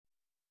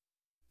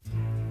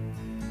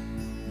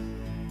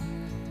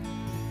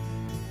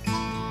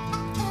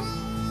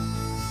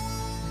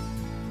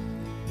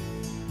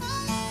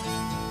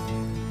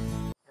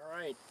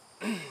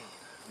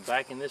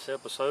back in this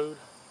episode.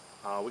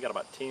 We got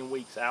about 10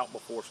 weeks out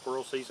before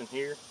squirrel season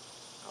here.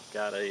 I've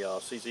got a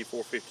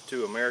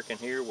CZ452 American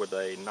here with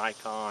a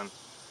Nikon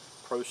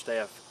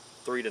ProStaff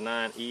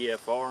 3-9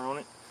 EFR on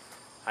it.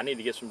 I need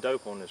to get some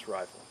dope on this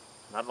rifle,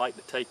 and I'd like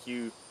to take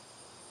you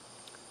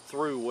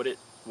through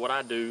what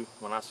I do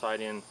when I sight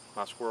in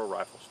my squirrel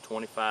rifles,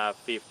 25,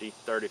 50,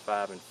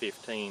 35, and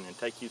 15, and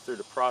take you through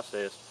the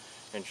process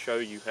and show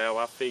you how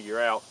I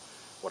figure out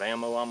what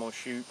ammo I'm going to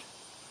shoot,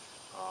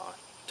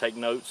 take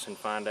notes and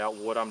find out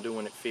what I'm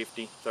doing at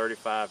 50,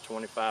 35,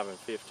 25, and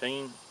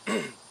 15,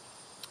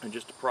 and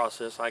just the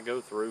process I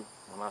go through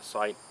when I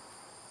sight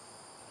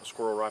a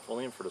squirrel rifle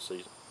in for the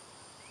season.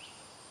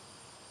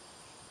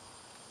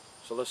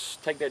 So let's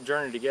take that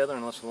journey together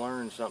and let's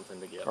learn something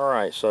together.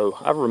 Alright, so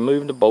I've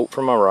removed the bolt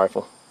from my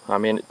rifle.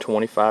 I'm in at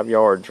 25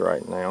 yards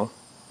right now.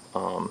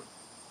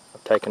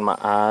 I've taken my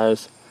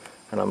eyes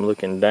and I'm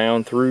looking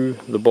down through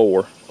the bore.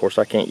 Of course,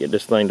 I can't get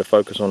this thing to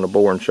focus on the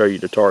bore and show you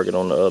the target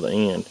on the other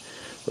end.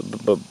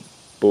 But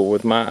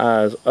with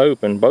my eyes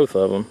open, both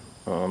of them,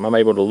 I'm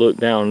able to look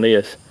down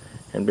this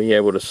and be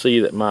able to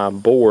see that my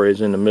bore is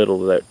in the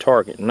middle of that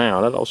target.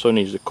 Now, that also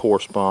needs to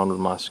correspond with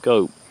my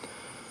scope.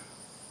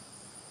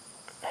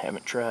 I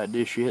haven't tried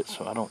this yet,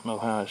 so I don't know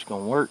how it's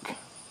going to work.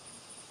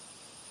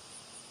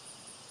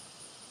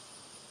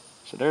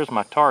 So there's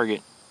my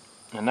target,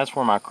 and that's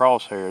where my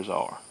crosshairs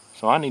are.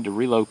 So I need to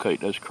relocate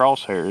those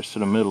crosshairs to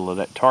the middle of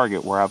that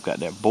target where I've got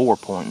that bore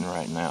pointing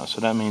right now. So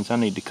that means I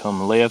need to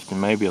come left and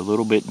maybe a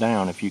little bit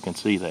down, if you can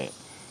see that.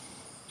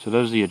 So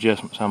those are the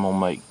adjustments I'm going to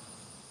make.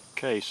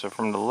 Okay, so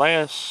from the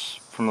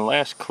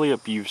last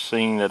clip you've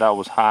seen that I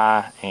was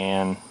high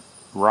and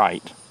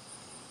right.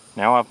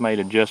 Now I've made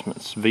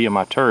adjustments via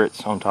my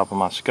turrets on top of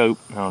my scope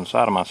and on the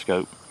side of my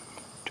scope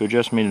to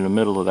adjust me to the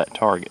middle of that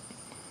target.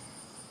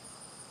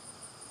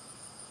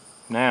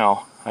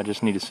 Now I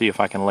just need to see if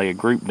I can lay a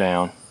group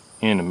down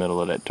in the middle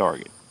of that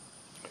target.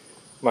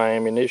 My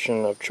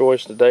ammunition of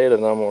choice today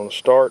that I'm going to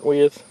start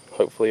with,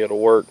 hopefully it'll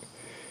work,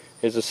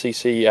 is a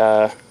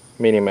CCI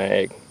Mini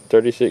Mag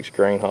 36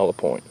 grain hollow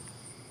point.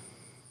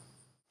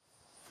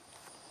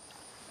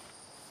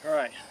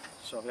 Alright,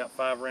 so I've got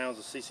 5 rounds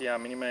of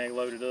CCI Mini Mag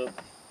loaded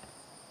up.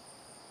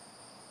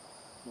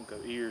 We'll go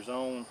ears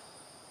on,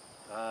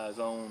 eyes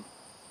on.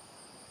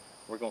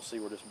 We're going to see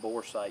where this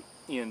bore sight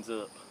ends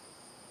up.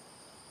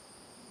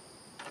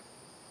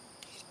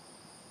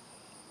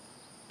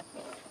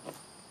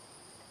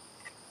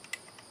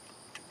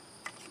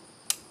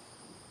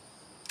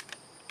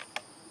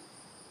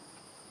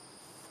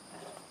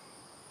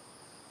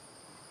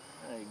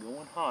 Hey,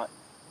 going hot.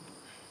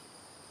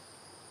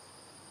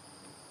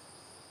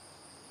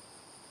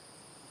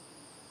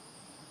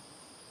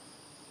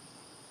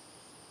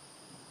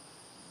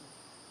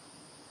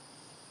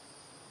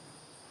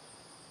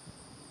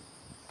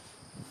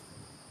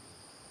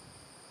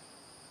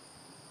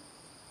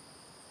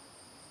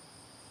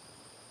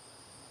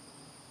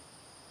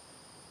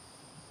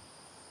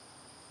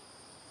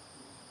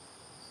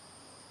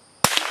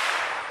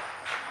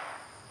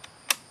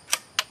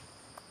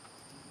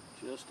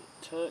 Just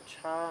a touch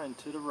high and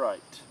to the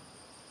right.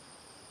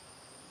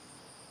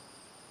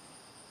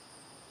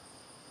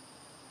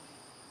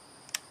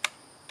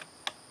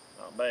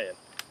 Not bad.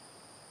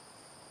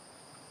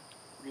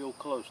 Real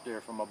close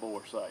there for my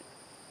bore sight.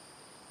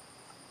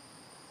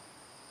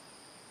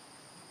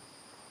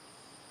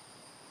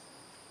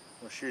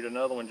 I'll shoot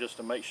another one just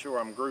to make sure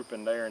I'm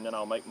grouping there, and then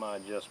I'll make my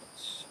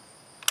adjustments.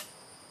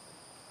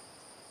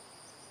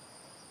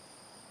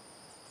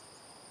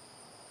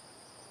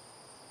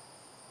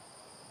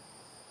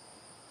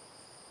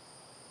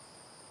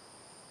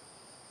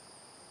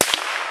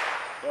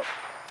 Yep,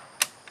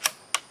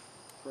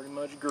 pretty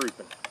much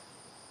grouping.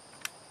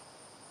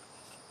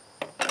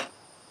 Make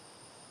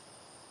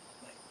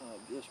my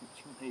adjustments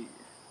from here.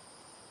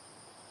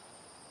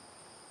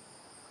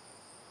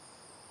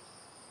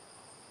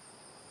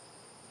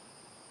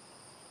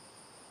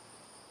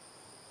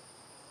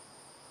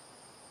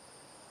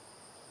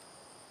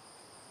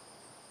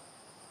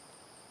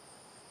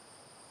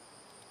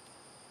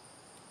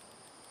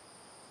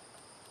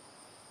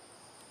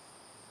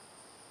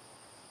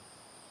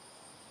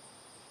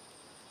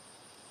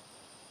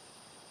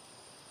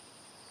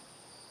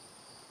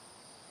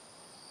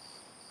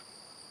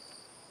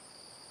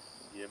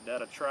 Give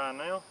that a try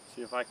now,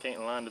 see if I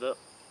can't line it up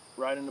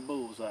right in the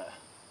bullseye.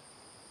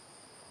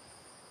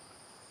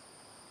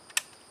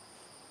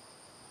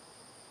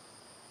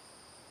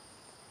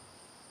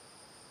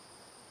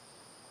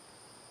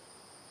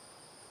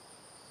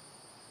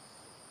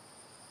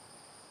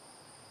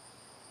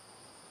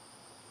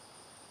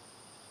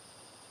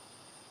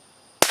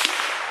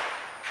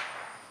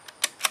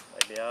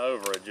 Maybe I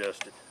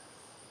over-adjusted.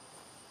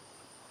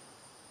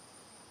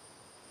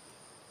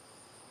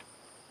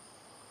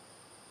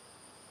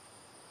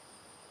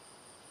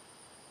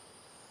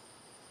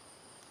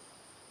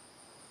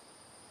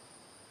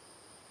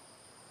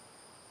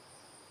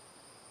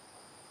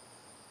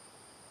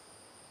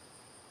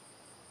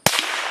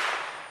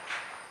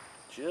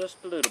 just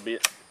a little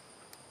bit.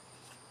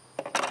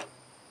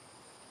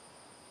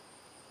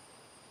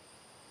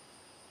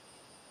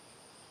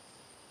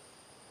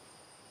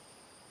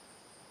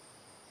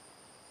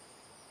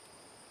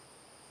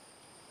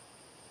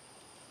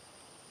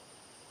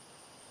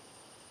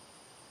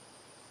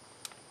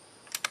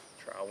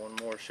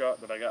 more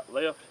shot that I got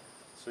left.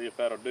 See if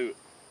that'll do it.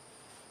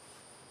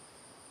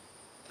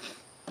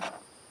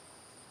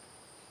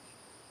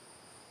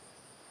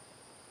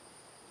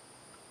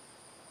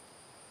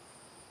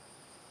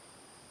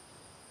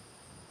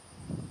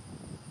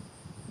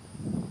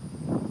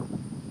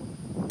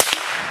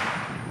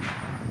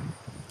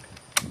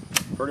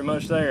 Pretty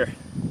much there.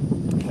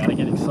 Gotta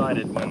get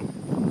excited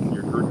when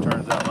your group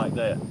turns out like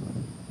that.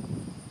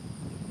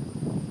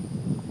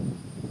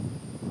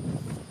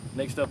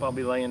 Next up, I'll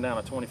be laying down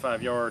a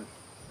 25-yard,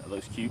 that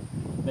looks cute.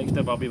 Next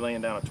up, I'll be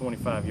laying down a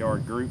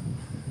 25-yard group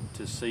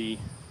to see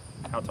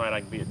how tight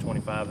I can be at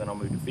 25. Then I'll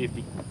move to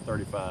 50,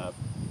 35,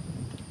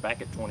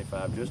 back at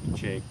 25 just to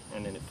check,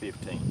 and then at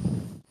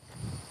 15.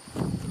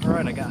 All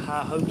right, I got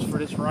high hopes for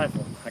this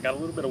rifle. I got a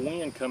little bit of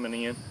wind coming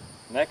in,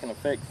 and that can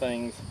affect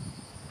things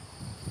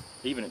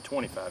even at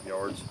 25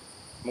 yards,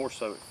 more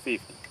so at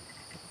 50.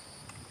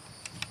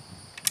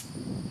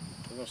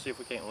 We're gonna see if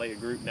we can't lay a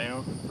group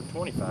down for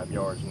 25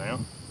 yards now,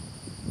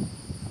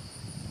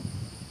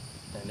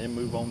 and then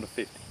move on to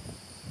 50.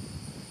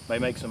 May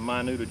make some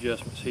minute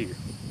adjustments here.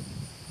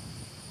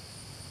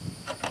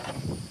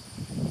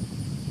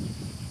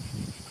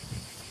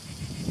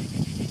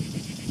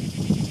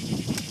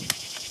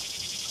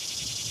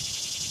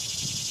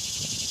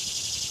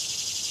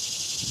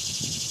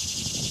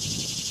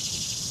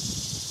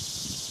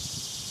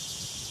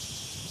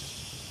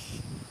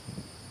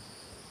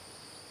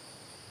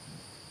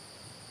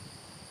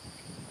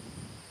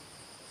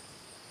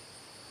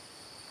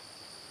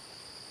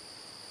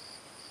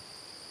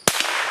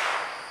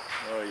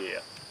 Oh yeah.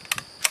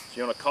 So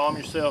you want to calm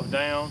yourself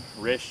down,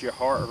 rest your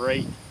heart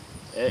rate,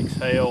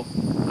 exhale.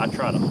 I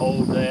try to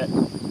hold that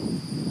and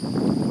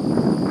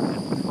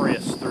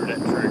press through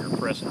that trigger,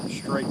 pressing it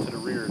straight to the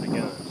rear of the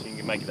gun so you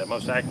can make it the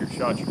most accurate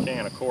shot you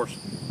can. Of course,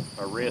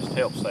 a rest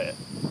helps that.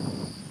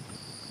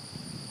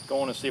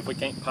 Go on and see if we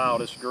can't pile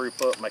this group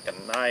up, make a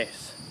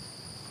nice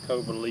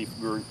clover leaf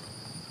group.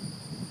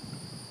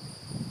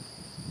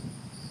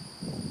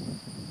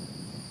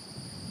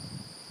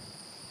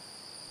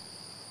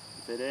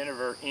 If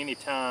at any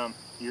time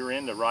you're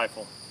in the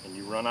rifle and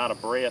you run out of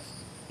breath,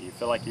 you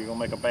feel like you're gonna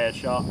make a bad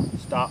shot,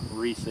 stop,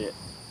 reset.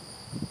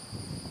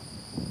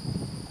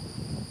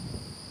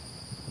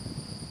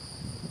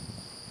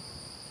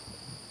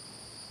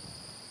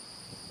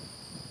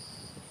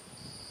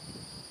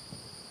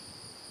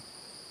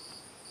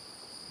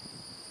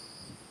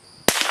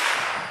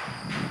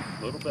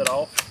 A little bit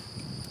off.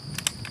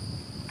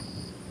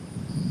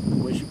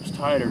 Wish it was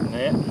tighter than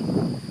that.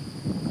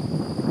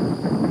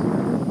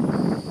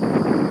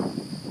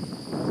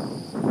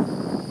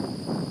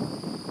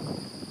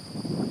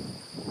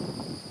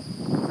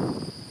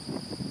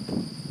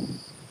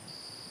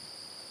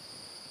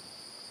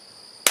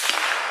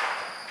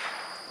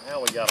 Now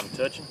we got them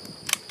touching.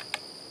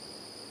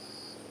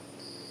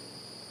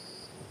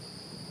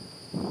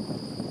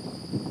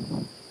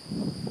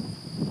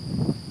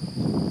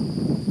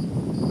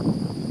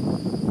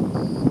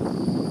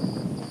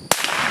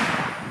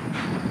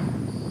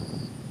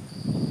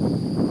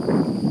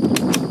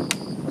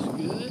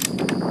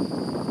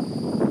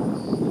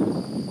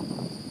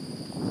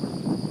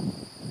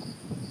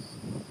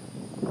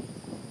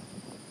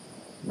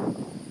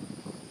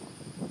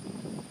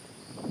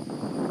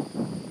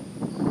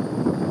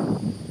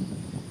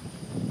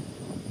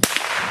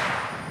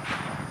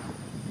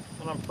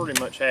 I'm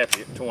pretty much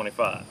happy at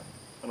 25.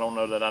 I don't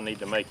know that I need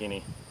to make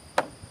any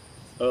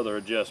other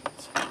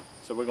adjustments.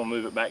 So we're gonna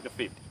move it back to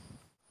 50.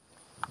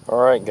 All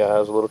right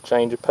guys, a little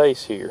change of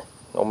pace here.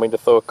 Don't mean to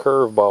throw a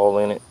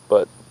curveball in it,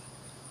 but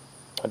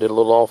I did a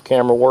little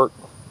off-camera work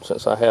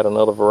since I had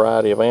another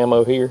variety of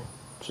ammo here,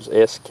 which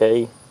is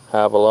SK,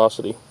 high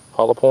velocity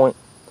hollow point.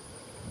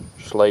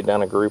 Just laid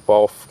down a group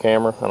off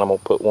camera, and I'm gonna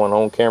put one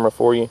on camera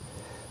for you.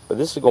 But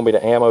this is gonna be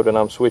the ammo that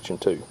I'm switching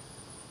to.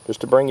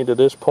 Just to bring you to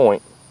this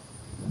point,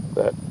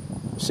 that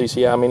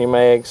CCI Mini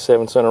Mag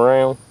 7-cent a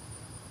round,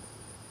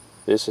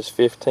 this is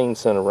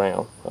 15-cent a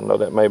round. I know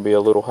that may be a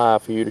little high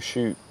for you to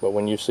shoot, but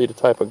when you see the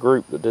type of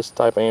group that this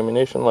type of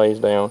ammunition lays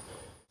down,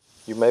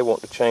 you may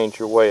want to change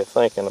your way of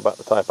thinking about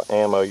the type of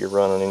ammo you're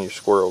running in your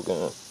Squirrel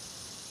gun.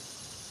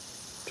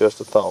 Just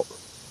a thought.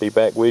 Be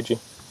back with you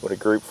with a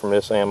group from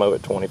this ammo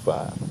at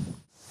 25.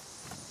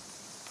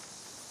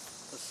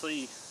 Let's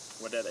see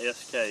what that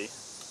SK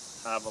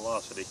high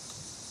velocity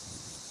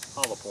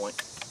hollow point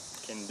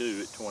can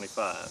do at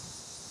 25.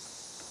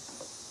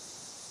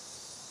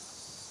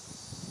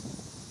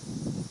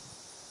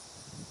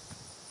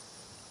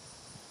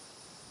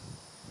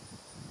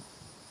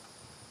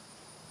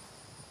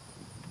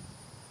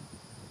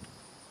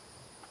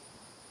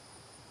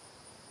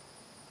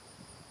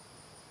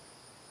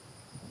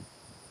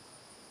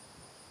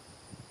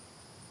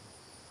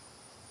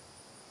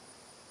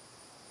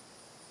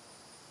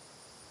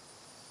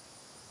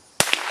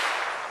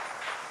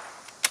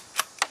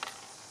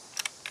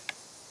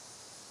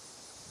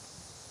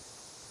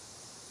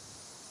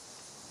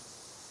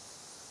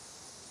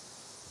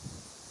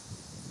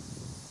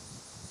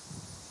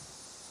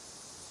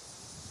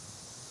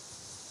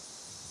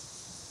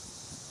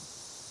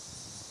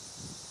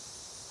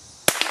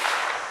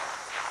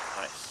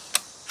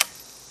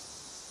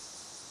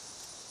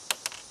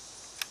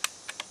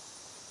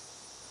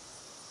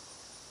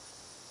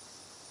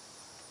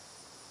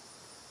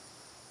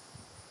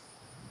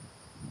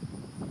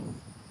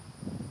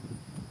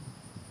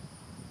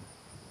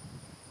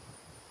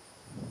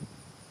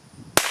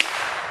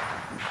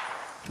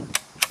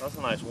 That's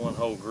a nice one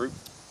hole group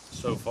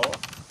so far.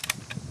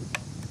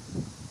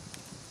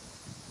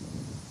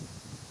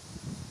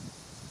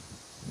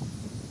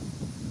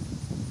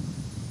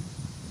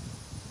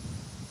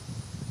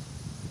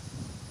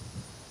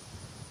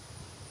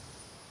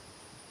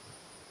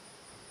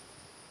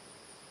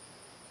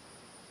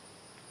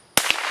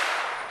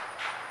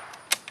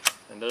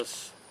 And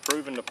thus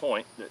proving the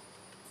point that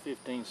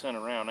 15-cent a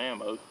round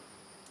ammo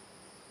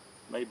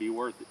may be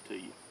worth it to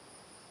you.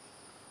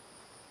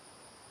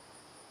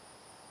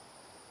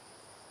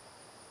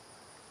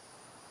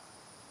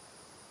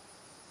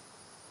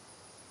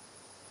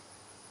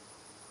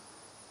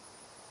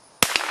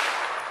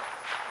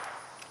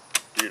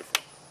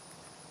 Beautiful.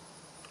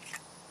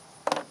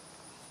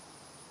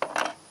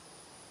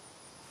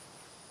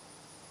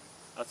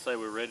 I'd say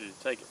we're ready to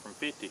take it from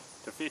 50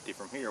 to 50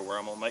 from here, where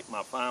I'm going to make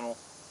my final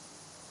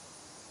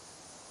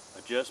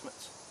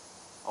adjustments.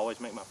 Always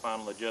make my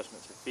final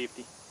adjustments at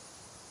 50,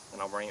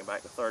 and I'll bring it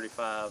back to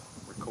 35,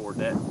 record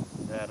that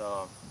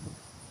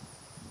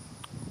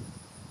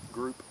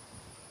group.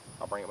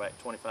 I'll bring it back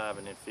to 25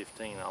 and then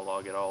 15. I'll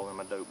log it all in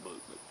my dope book.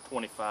 But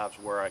 25 is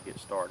where I get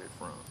started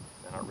from,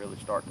 and I really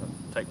start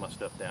to take my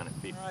stuff down at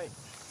 50. All right,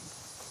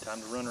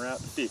 time to run her out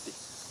to 50.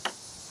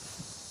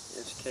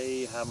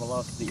 SK high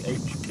velocity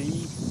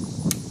HP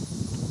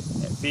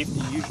at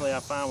 50. Usually I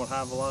find with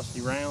high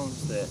velocity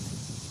rounds that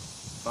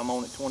if I'm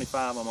on at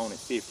 25, I'm on at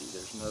 50.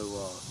 There's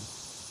no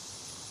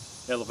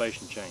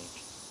elevation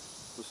change.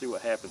 We'll see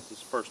what happens. This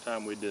is the first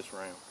time we did this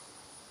round.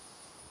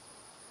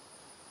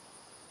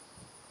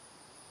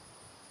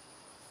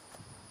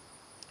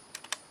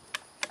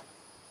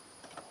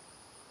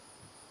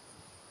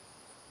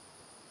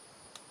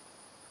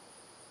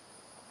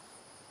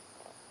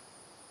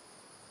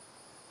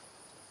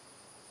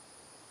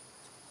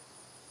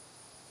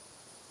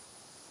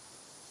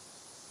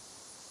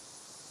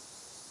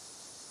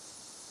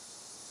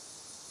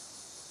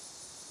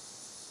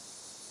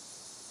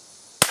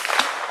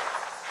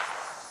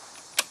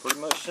 Pretty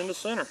much in the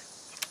center.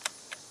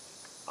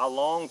 I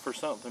long for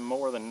something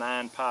more than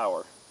 9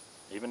 power.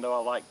 Even though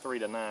I like 3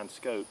 to 9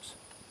 scopes,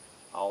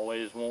 I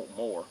always want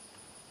more.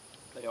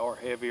 They are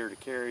heavier to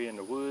carry in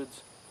the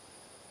woods.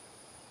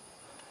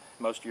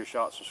 Most of your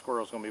shots for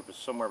squirrels are going to be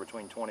somewhere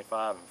between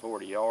 25 and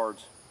 40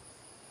 yards.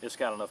 It's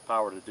got enough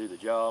power to do the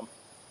job.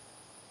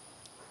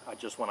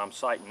 When I'm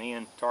sighting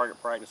in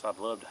target practice, I'd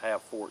love to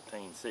have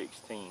 14,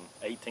 16,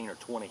 18 or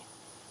 20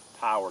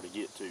 power to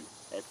get to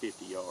at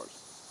 50 yards.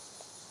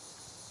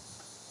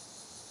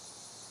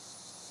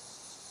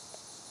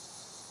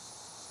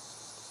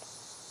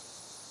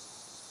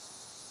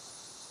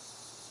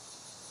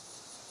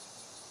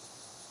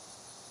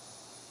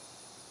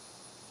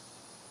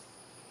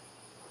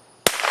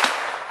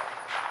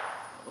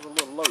 A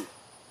little low.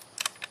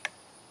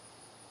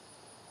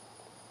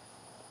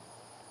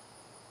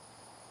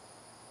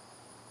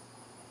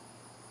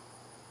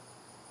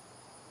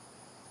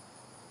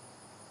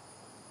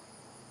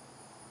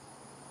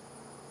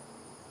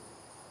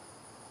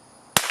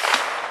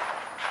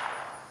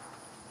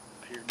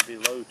 Appeared to be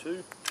low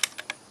too.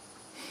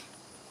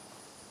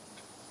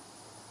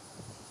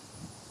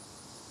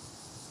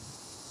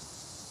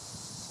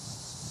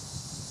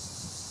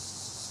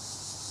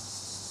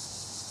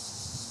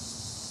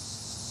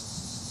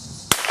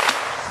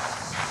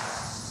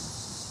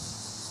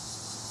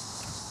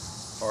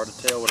 Hard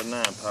to tell with a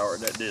 9 power at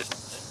that distance.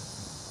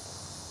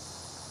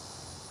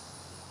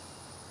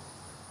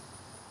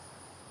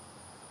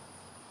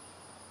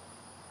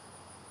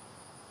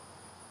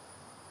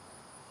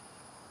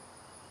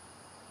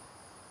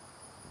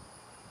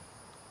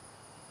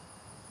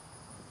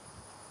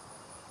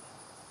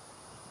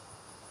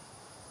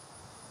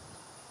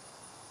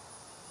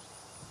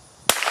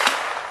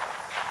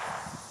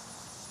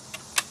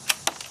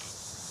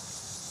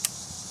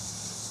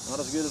 Not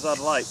as good as I'd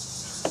like.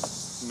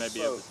 You may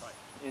be able to.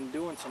 In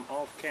doing some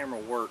off-camera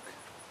work,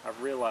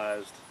 I've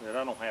realized that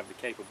I don't have the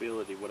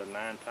capability with a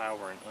 9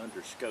 power and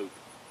under scope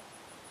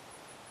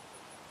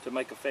to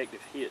make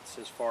effective hits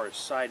as far as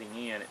sighting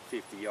in at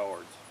 50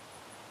 yards.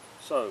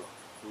 So,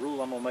 the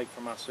rule I'm going to make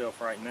for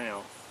myself right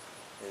now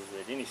is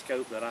that any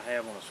scope that I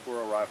have on a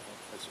squirrel rifle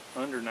that's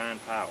under 9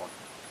 power,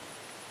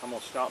 I'm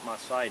going to stop my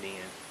sight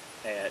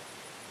in at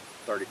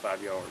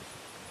 35 yards.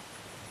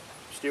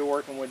 Still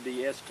working with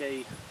the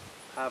SK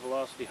high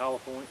velocity hollow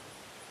point.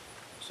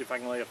 See if I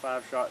can lay a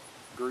 5-shot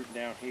group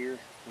down here,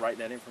 write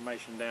that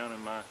information down in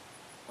my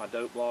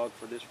dope log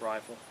for this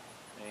rifle,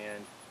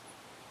 and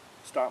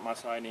start my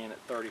sight in at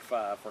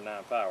 35 for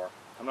 9 power.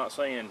 I'm not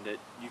saying that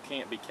you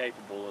can't be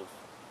capable of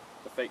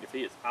effective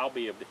hits. I'll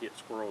be able to hit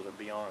squirrels at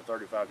beyond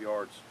 35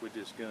 yards with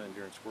this gun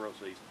during squirrel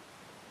season.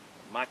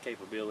 My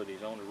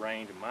capabilities on the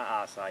range and my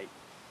eyesight,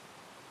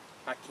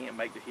 I can't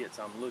make the hits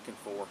I'm looking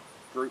for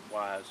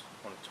group-wise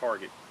on a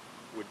target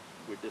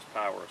with this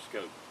power of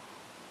scope.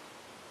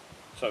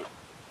 So,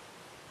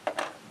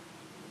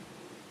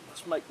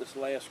 let's make this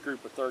last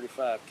group of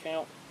 35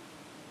 count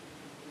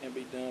and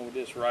be done with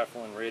this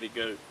rifle and ready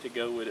to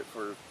go with it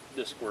for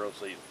this squirrel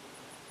season.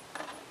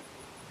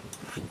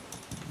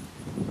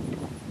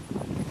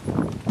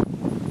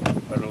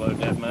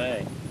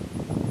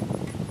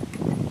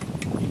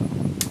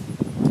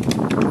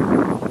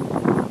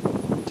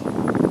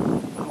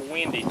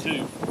 windy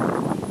too.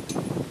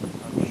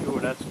 I'm sure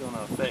that's going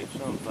to affect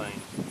some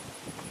things.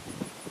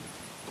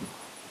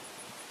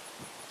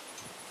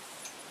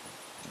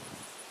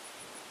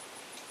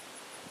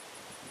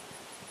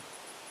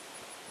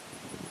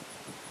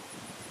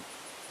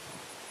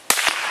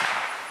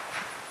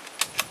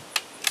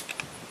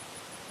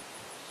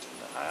 In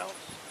the house.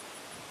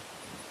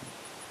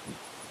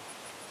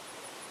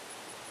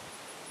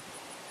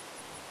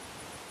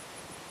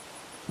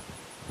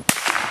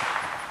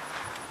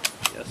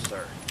 Yes,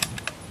 sir.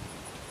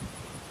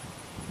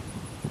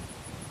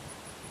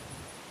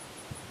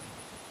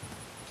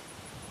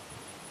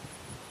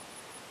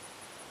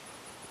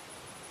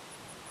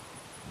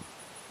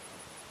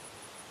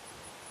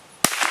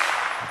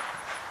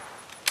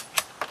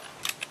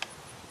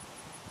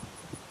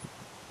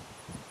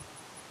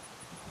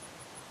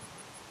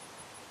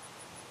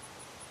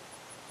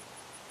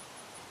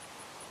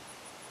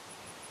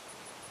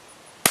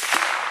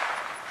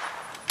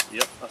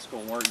 Yep, that's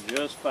going to work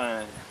just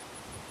fine.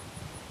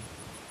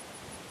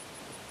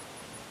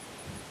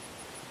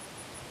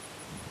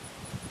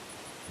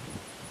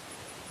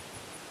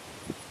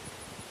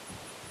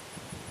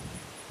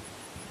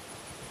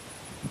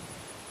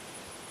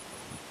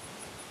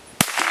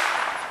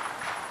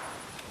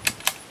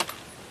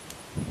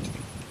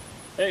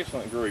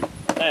 Excellent group.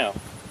 Now,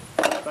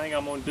 the thing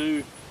I'm going to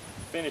do to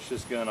finish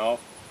this gun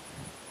off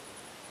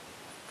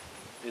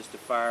is to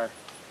fire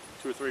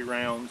 2 or 3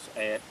 rounds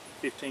at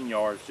 15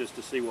 yards just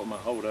to see what my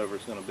holdover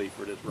is going to be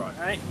for this rock.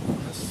 Alright,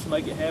 let's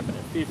make it happen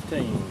at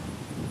 15.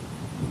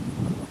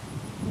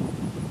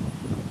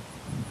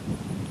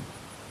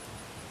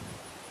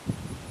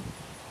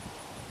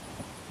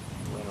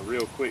 Run a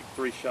real quick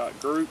 3-shot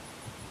group.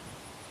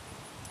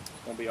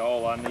 It's going to be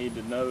all I need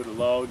to know to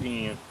log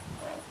in.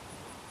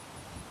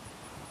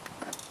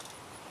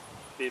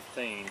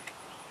 15, in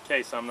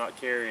case I'm not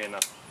carrying a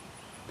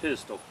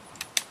pistol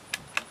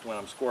when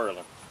I'm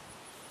squirreling.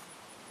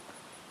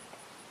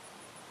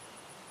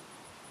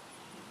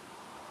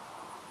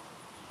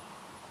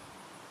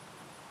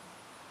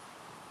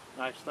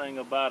 Nice thing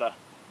about a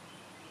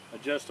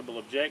adjustable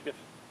objective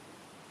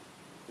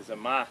is that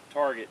my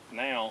target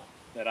now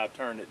that I've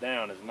turned it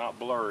down is not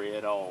blurry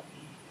at all.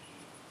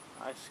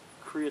 Nice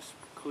crisp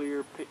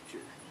clear picture.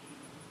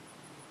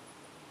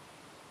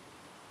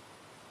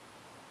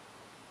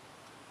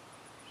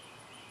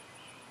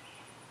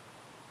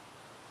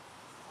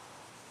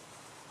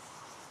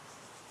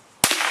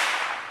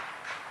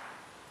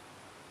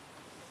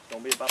 It's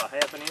going to be about a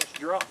 ½ inch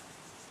drop,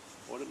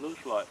 what it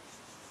looks like.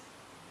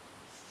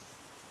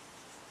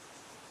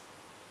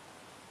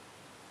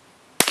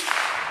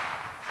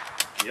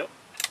 Yep,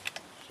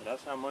 so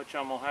that's how much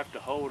I'm going to have to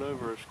hold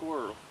over a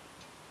squirrel.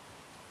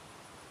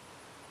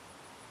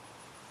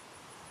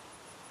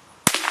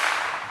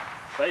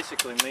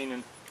 Basically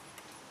meaning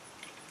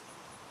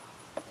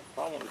if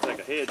I want to take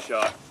a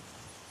headshot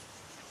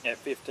at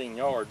 15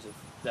 yards, if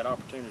that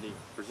opportunity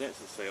presents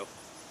itself,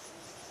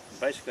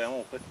 basically I'm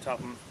going to put the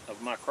top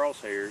of my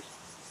crosshairs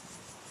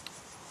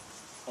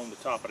on the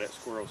top of that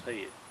squirrel's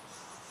head,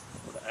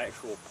 where the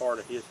actual part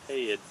of his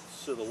head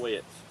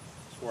silhouettes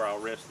is where I'll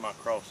rest my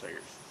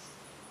crosshairs.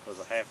 Because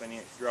a ½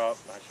 inch drop,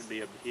 I should be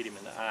able to hit him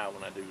in the eye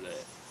when I do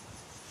that.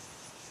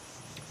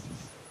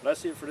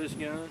 That's it for this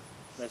gun.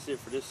 That's it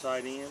for this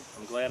sight in.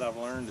 I'm glad I've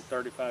learned that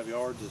 35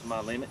 yards is my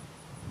limit,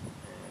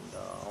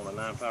 and on a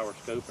 9-power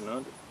scope and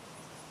under.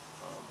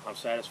 I'm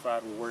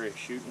satisfied with where it's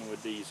shooting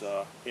with these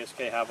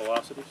SK high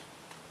velocities.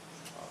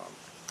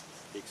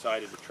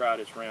 Excited to try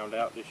this round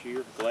out this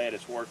year. Glad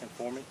it's working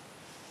for me.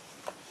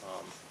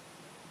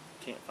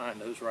 Can't find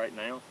those right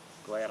now.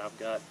 Glad I've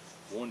got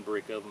 1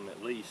 brick of them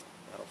at least.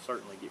 That'll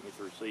certainly get me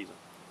through season.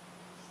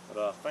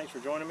 But thanks for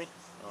joining me.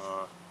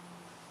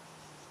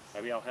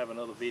 Maybe I'll have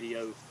another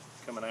video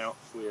coming out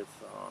with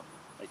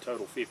a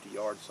total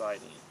 50-yard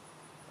sight in.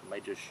 I may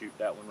just shoot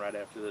that one right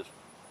after this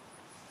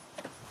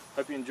one.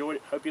 Hope you enjoyed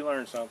it. Hope you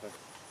learned something.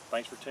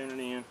 Thanks for tuning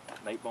in.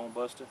 Nate Bone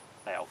Buster,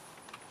 out.